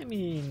thievery. I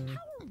mean,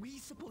 How are we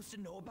supposed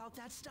to know about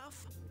that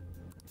stuff?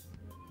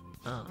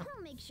 I'll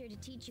make sure to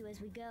teach you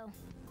as we go.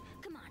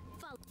 Come on,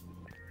 follow.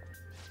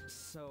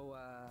 So,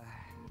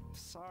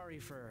 sorry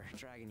for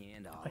dragging you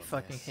into all I of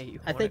fucking this. hate you.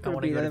 I think it'll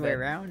wanna be go the to other way bed.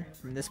 around.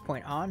 From this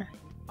point on,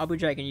 I'll be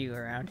dragging you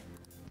around.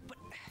 But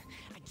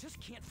I just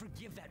can't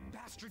forgive that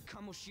bastard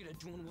Kamoshida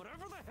doing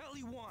whatever the hell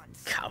he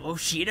wants.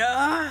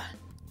 Kamoshida!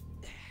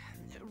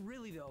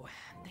 Really though,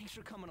 thanks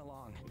for coming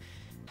along.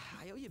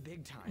 I owe you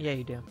big time. Yeah,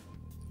 you do.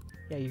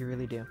 Yeah, you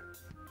really do.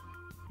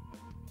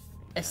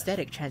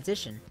 Aesthetic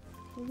transition.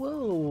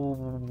 Whoa.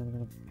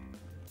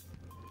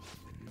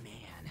 Man,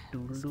 this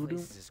Doodle-doo-doo.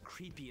 place is as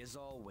creepy as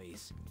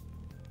always.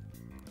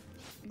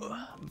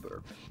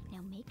 Burp. Now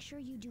make sure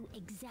you do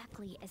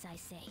exactly as I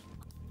say.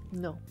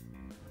 No.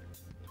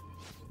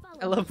 Follow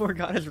I love me.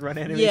 Morgana's run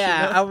animation.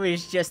 Yeah, though. I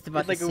was just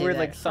about It's like to a say weird that.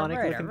 like Sonic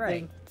Alright, looking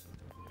alright.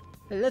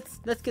 thing.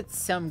 Let's get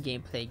some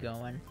gameplay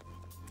going.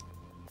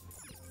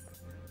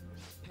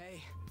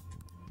 Hey,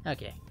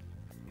 Okay.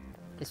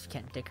 Guess we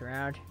can't dick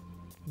around.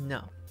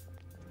 No.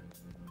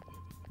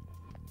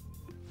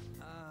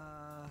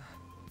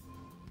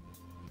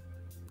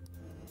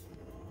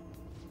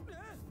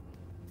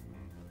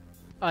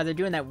 Oh, they're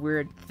doing that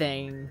weird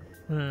thing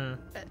Hmm.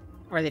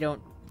 where they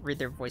don't read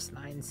their voice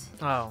lines.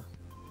 Oh.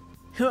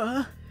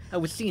 Huh? I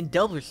was seeing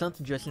double or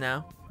something just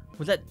now.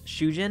 Was that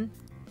Shujin?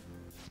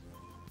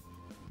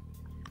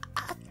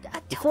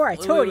 Before I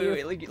told you,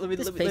 Let me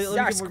this give place is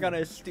our school.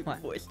 Morgana's stupid What?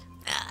 voice.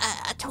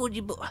 I told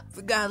you, but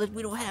regardless,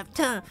 we don't have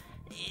time.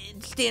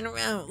 Stand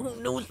around. Who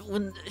knows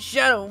when the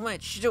shadow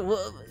might show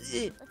up? Let's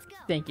go.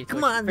 thank you. Come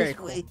Twitch. on, Very this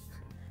cool. way.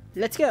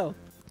 Let's go.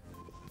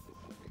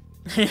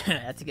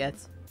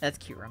 that's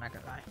cute. I'm not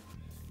gonna lie.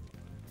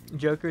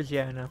 Jokers,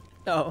 yeah, I know.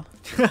 Oh,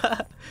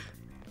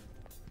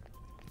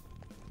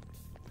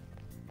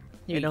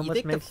 you almost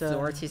think makes, the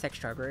floor tastes like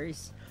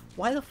strawberries?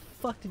 Why the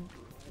fuck did?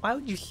 Why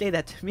would you say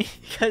that to me?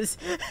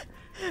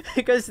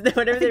 Because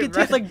whenever I think they it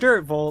tastes like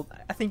dirt, Volt.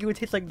 I think it would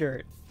taste like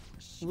dirt.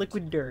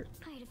 Liquid dirt.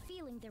 I had a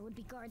feeling there would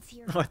be guards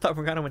here. Oh, I thought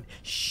Morgana went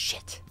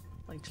shit.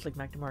 Like just like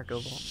Mac DeMarco,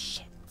 Volt.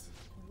 Shit.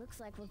 It looks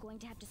like we're going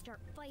to have to start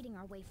fighting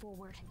our way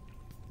forward.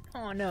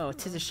 Oh no,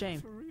 'tis a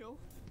shame. for real?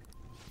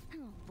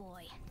 Oh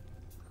boy.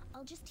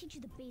 I'll just teach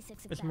you the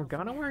basics of Is battle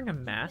Morgana from now. wearing a You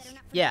better mask?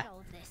 not forget Yeah. all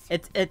of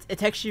this.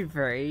 It's actually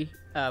very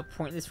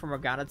pointless for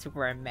Morgana to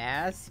wear a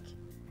mask.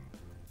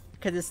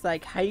 Because it's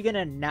like, how you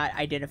gonna not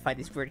identify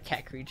this weird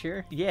cat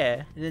creature?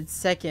 Yeah. And then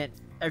second,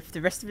 if the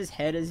rest of his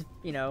head is,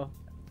 you know,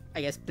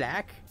 I guess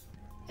black,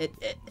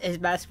 his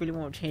mask really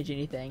won't change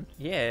anything.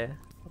 Yeah.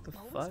 What the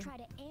Always fuck? try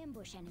to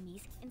ambush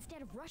enemies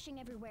instead of rushing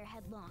everywhere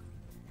headlong.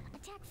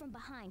 Attack from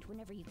behind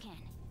whenever you can.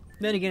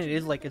 Then again, it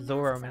is Keep like a their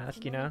Zoro masks off mask,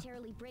 and you know?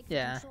 momentarily break the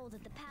Yeah. control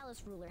that the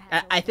palace ruler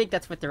has I over think them.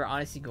 that's what they're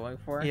honestly going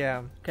for.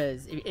 Yeah.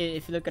 Because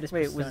if you look at his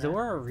Wait, was persona-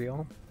 Zoro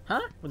real? Huh?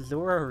 Was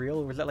Zoro real,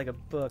 or was that like a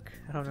book?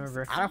 I don't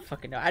remember. I don't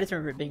fucking know. I just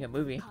remember it being a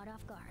movie. Caught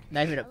off guard.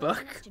 Not even a Allowing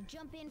book. us to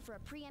jump in for a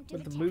preemptive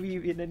Was the attack. movie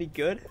even any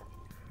good?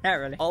 Not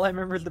really. All I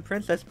remember is the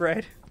Princess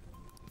Bride.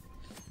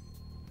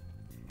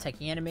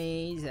 Attacking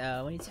enemies.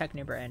 When you attack a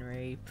nearby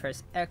enemy,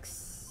 press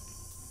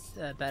X.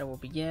 Battle will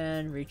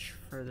begin. Reach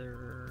for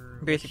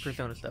the Basic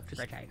Persona stuff. Just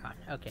red icon.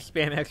 Okay.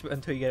 spam X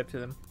until you get up to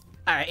them.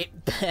 All right.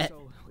 Bet.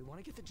 So we want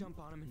to get the jump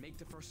on him and make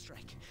the first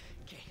strike.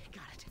 Okay,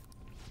 got it.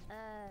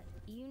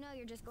 You know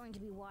you're just going to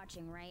be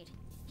watching, right?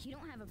 You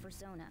don't have a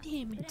persona.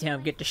 Damn it. But Damn,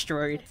 anyway, get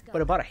destroyed. let's go.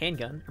 But I bought a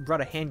handgun. I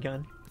brought a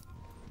handgun.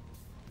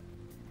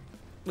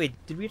 Wait,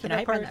 did we get to Can I that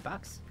hide part? behind that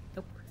box?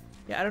 Nope.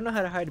 Yeah, I don't know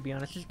how to hide, to be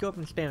honest. Just go up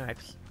and spam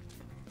X.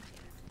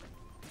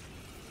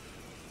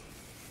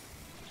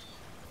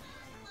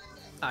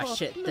 Ah, Oh,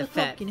 shit, in the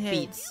fat fucking head.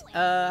 beats.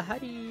 How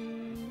do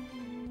you...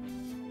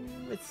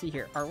 Let's see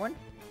here. R1? I don't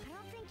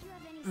think you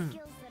have any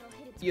skills that'll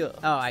hit its Yeah.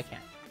 Oh, I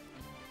can't.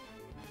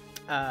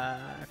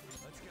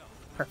 Let's go.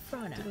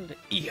 Persona.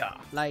 Yeah.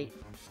 Light.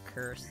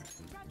 Curse.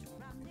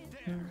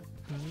 a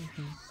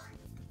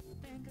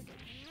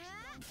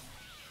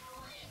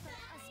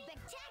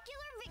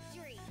spectacular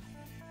victory.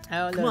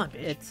 Oh, Come look, on,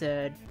 bitch. it's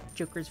a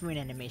Joker's Moon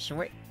animation.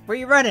 Where are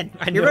you running?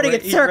 I You're know, running right?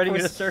 in He's circles. running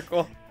in a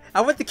circle.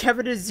 I want the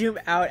camera to zoom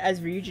out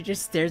as Ryuji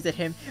just stares at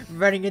him,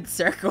 running in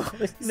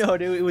circles. No,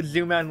 dude, it would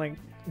zoom out and like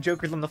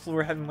Joker's on the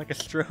floor having like a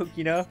stroke,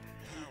 you know?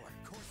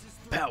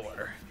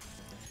 Power.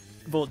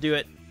 Bolt, do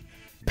it.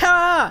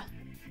 Power!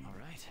 All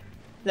right.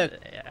 Look,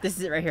 Yeah. this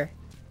is it right here.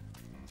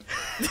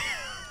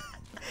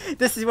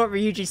 This is what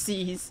Ryuji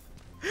sees.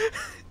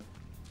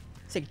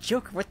 It's like,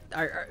 Joker, what?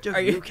 Joker,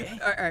 are you you okay?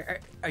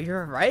 Are you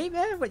alright,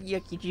 man? What?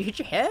 You hit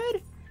your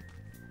head?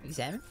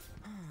 Examine.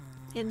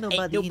 Ain't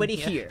Ain't nobody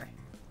here.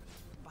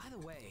 By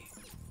the way,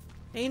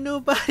 Ain't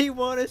nobody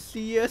wanna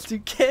see us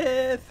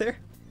together.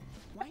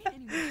 why ain't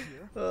anyone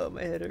here? Oh,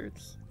 my head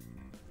hurts.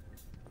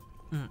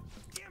 Damn it!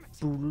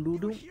 They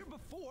were here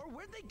before.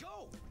 Where'd they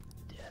go?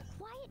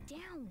 Quiet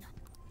down.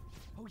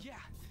 Oh yeah,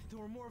 there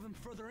were more of them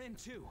further in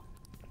too.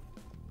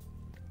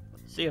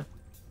 See ya.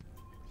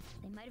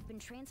 They might have been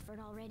transferred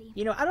already.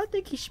 You know, I don't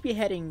think he should be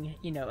heading,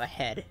 you know,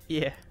 ahead.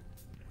 Yeah.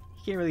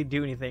 You can't really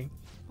do anything.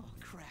 Oh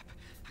crap!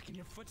 I can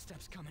hear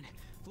footsteps coming.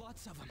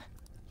 Lots of them.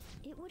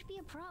 It would be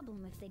a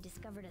problem if they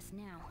discovered us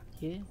now.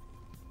 Yeah.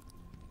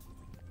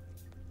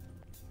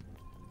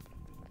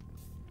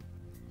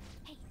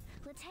 Hey,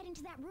 let's head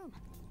into that room.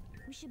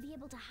 We should be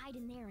able to hide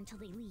in there until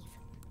they leave.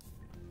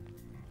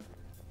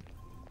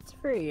 It's a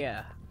very,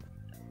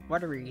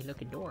 watery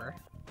looking door.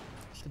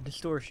 It's the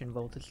distortion,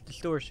 Volt. It's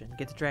distortion.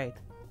 Get it right.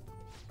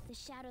 The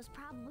shadows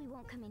probably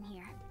won't come in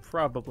here.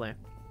 Probably.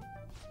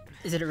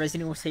 Is it a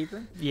Resident Evil save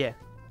room? Yeah.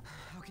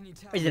 How can you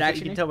tell? Is it You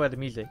actually? can tell by the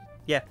music.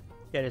 Yeah.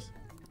 Yeah, it is.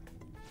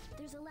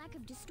 There's a lack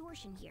of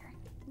distortion here,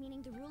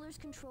 meaning the ruler's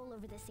control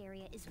over this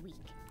area is weak.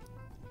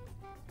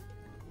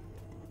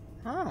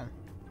 Oh.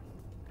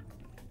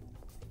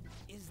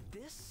 Is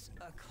this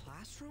a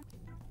classroom?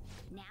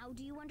 Now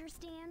do you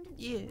understand?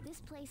 Yeah.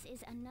 This place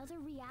is another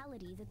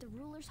reality that the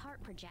ruler's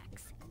heart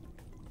projects.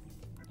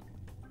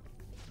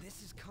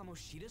 This is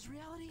Kamoshida's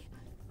reality?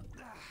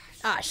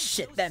 Ah,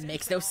 shit, that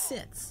makes no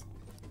sense.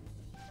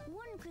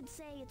 One could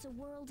say it's a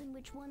world in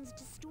which one's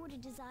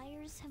distorted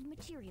desires have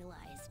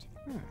materialized.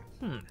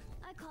 Hmm.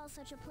 I call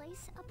such a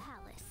place a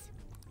palace.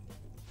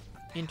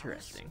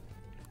 Interesting.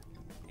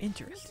 This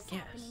Interesting. is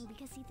Yes. happening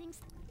because he thinks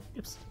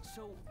Oops.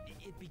 So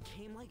it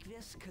became like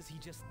this because he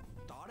just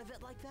thought of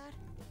it like that?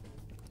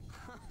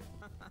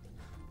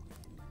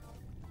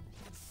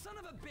 Son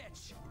of a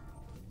bitch!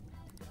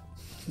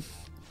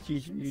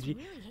 Jeez, you must Ryuji.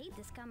 really hate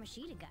this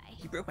Kamoshida guy.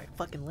 He broke my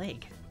fucking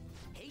leg.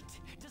 Hate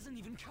doesn't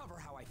even cover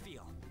how I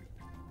feel.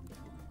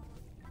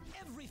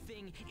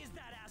 Everything is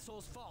that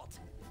asshole's fault.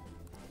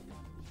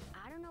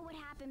 I don't know what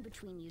happened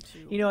between you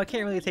two. You know, I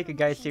can't really take a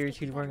guy serious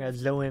who's wearing a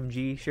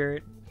ZOMG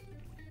shirt.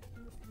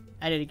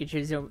 I need to get you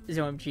a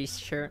ZOMG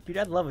shirt, Dude,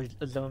 I'd love a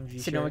ZOMG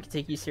so shirt. no one can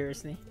take you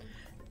seriously.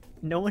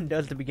 No one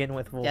does to begin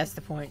with, Wolf. That's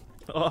the point.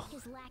 Oh,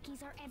 His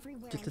lackeys are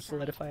everywhere just to inside.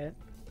 solidify it.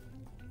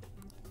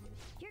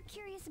 You're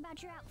curious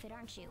about your outfit,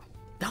 aren't you?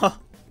 Oh.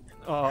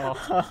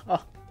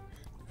 Oh.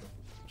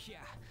 Yeah,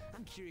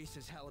 I'm curious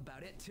as hell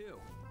about it too.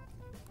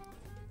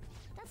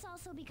 That's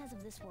also because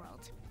of this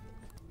world.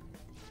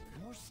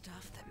 More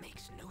stuff that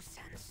makes no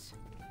sense.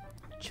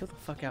 Chill the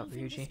fuck out,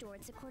 Anything Ryuji.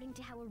 distorts according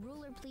to how a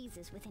ruler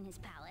pleases within his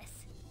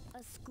palace.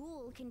 A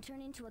school can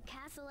turn into a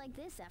castle like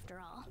this, after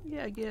all.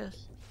 Yeah, I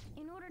guess.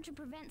 In order to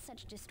prevent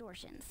such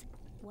distortions,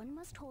 one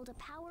must hold a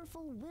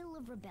powerful will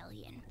of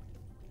rebellion.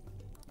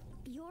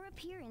 Your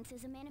appearance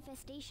is a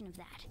manifestation of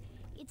that.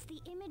 It's the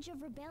image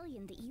of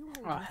rebellion that you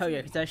hold. Oh, hell yeah,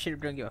 within. because that shit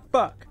don't give a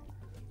fuck.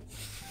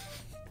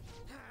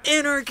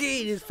 Anarchy!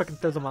 He just fucking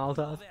throws a All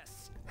Molotov.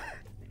 this.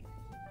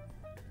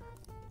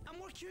 I'm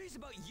more curious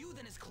about you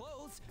than his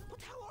clothes. What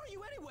the hell are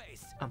you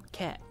anyways? I'm a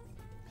cat.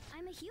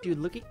 I'm a human. Dude,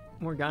 look at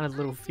Morgana's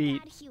little Honest to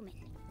feet. God human.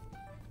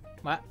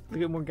 What?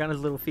 Look at Morgana's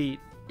little feet.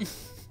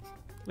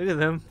 Look at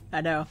them.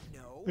 I know.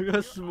 No. Look how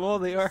you're small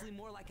they are. obviously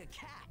more like a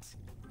cat.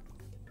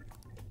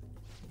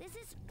 This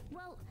is,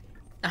 well,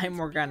 I'm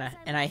Morgana,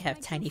 because and I lost have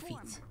my tiny true feet.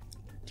 form.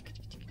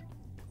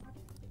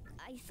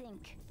 I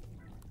think.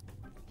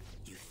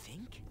 You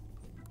think?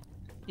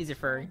 He's a I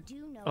furry.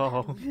 do know Oh.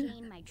 how to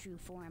regain my true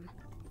form.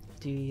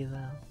 Do you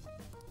though?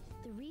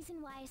 The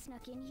reason why I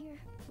snuck in here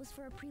was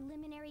for a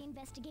preliminary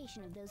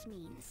investigation of those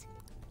means.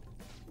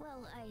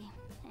 Well,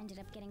 I ended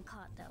up getting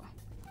caught, though.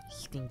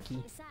 Stinky.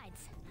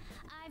 Besides,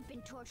 I've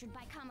been tortured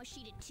by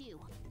Kamoshida too.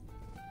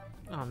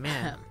 Oh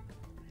man.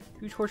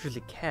 Who tortures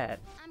a cat?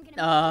 I'm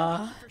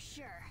gonna make it for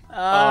sure.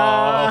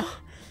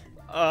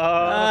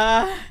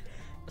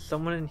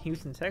 Someone in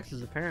Houston,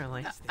 Texas,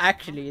 apparently.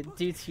 Actually,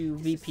 due to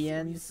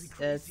VPNs,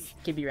 that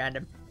can be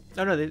random.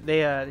 Oh no, they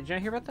did you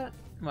not hear about that?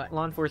 What?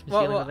 Law enforcement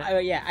Well, stealing of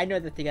it. yeah, I know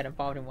that they got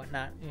involved and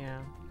whatnot.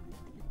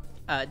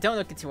 Yeah. Don't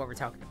look into what we're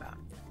talking about.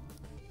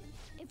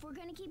 If we're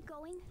gonna keep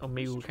going, Oh,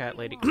 maybe we we'll should try cat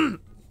lady. more.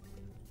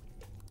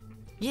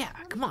 Yeah,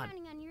 We'll be come on.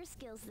 counting on your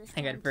skills this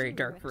I got time very too,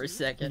 dark for a rookie.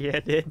 second. Yeah,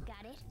 it did.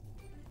 Got it?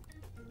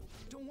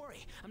 Don't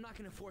worry, I'm not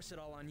gonna force it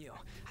all on you.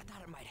 I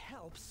thought it might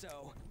help,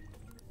 so.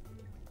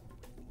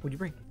 What'd you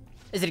bring?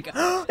 Is it a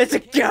gun? It's a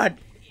gun!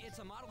 It's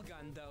a model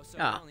gun, though, so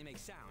Ah. it only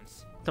makes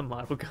sounds. The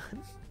model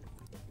gun.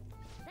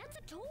 That's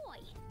a toy.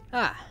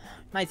 Ah,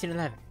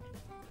 1911.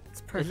 It's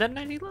Is perfect. that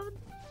 91?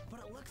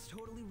 But it looks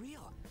totally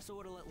real, so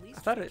it'll at least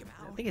I thought freak it. him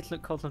I out. think it's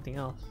called something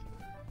else.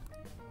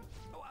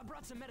 Oh, I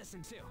brought some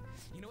medicine too.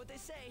 You know what they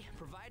say?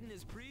 Providing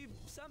is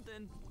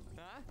something,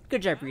 huh?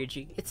 Good job,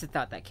 Ryuji. It's the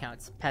thought that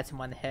counts. Pats him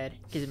on the head,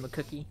 gives him a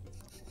cookie.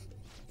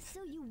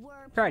 So you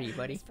were Proud of you, planning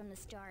buddy. this from the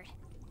start.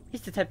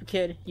 He's the type of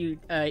kid he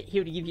would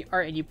give you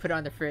art and you put it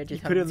on the fridge. You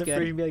and put it tell him in the it's fridge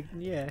good. and be like,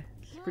 yeah,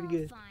 it's pretty Well,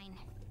 good. Fine.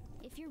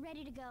 If you're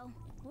ready to go,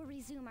 we'll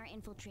resume our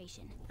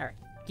infiltration. All right,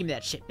 give me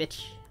that shit,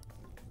 bitch.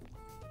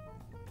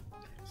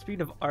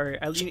 Speaking of art,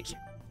 I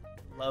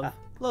love. Ah.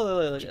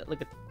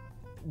 Look at.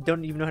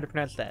 Don't even know how to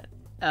pronounce that.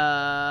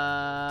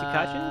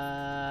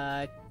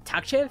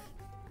 Takchev?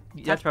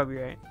 That's probably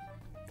right.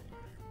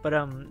 But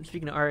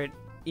speaking of art,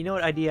 you know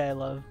what idea I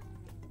love?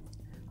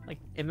 Like,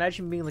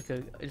 imagine being like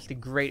just a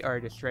great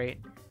artist, right?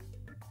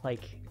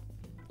 Like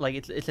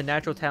it's a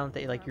natural talent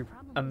that like you're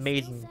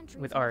amazing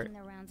with art.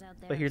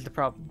 But here's the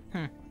problem: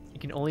 you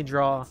can only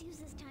draw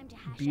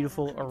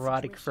beautiful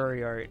erotic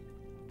furry art.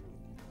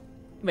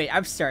 Wait,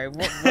 I'm sorry.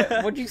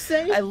 What'd you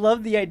say? I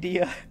love the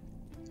idea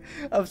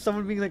of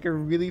someone being like a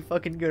really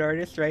fucking good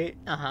artist, right?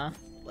 Uh-huh.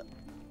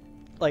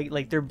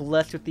 Like they're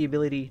blessed with the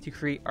ability to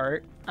create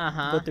art,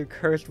 Uh-huh. but they're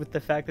cursed with the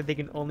fact that they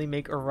can only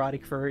make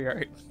erotic furry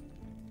art.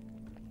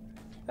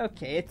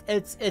 Okay,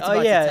 it's Oh,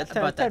 about, yeah, the it's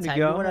about that time to time.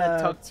 go. You want to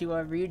Uh, talk to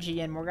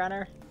Ryuji and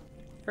Morgana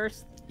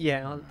first?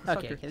 Yeah.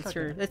 Okay,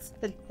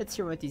 let's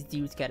hear what these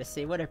dudes gotta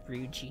say. What up,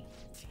 Ryuji?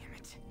 Damn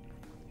it.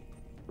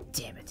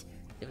 Damn it,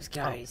 those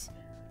guys.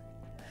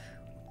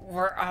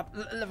 We're up.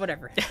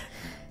 Whatever.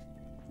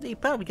 They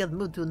probably got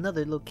moved to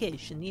another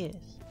location, yes.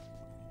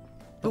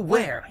 But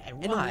where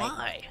and And why?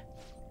 why?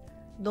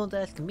 Don't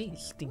ask me,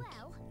 stink.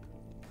 Well,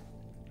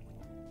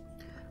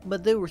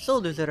 But there were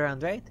soldiers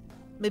around, right?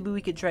 Maybe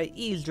we could try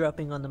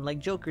eavesdropping on them like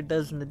Joker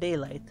does in the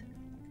daylight.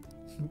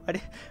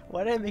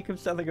 Why did I make him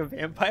sound like a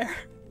vampire?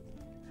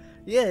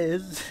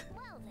 Yes.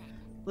 well then.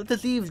 Let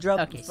us eavesdrop.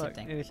 Okay, same Fuck,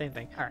 thing. maybe same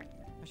thing. All right.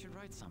 I should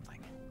write something.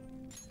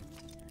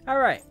 All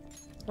right.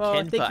 Well,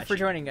 Ken thank you for Pachi.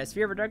 joining us. If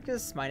you're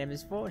Reductus, my name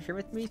is Vol. Here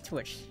with me,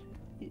 Twitch.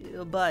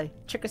 Bye.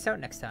 Check us out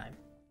next time.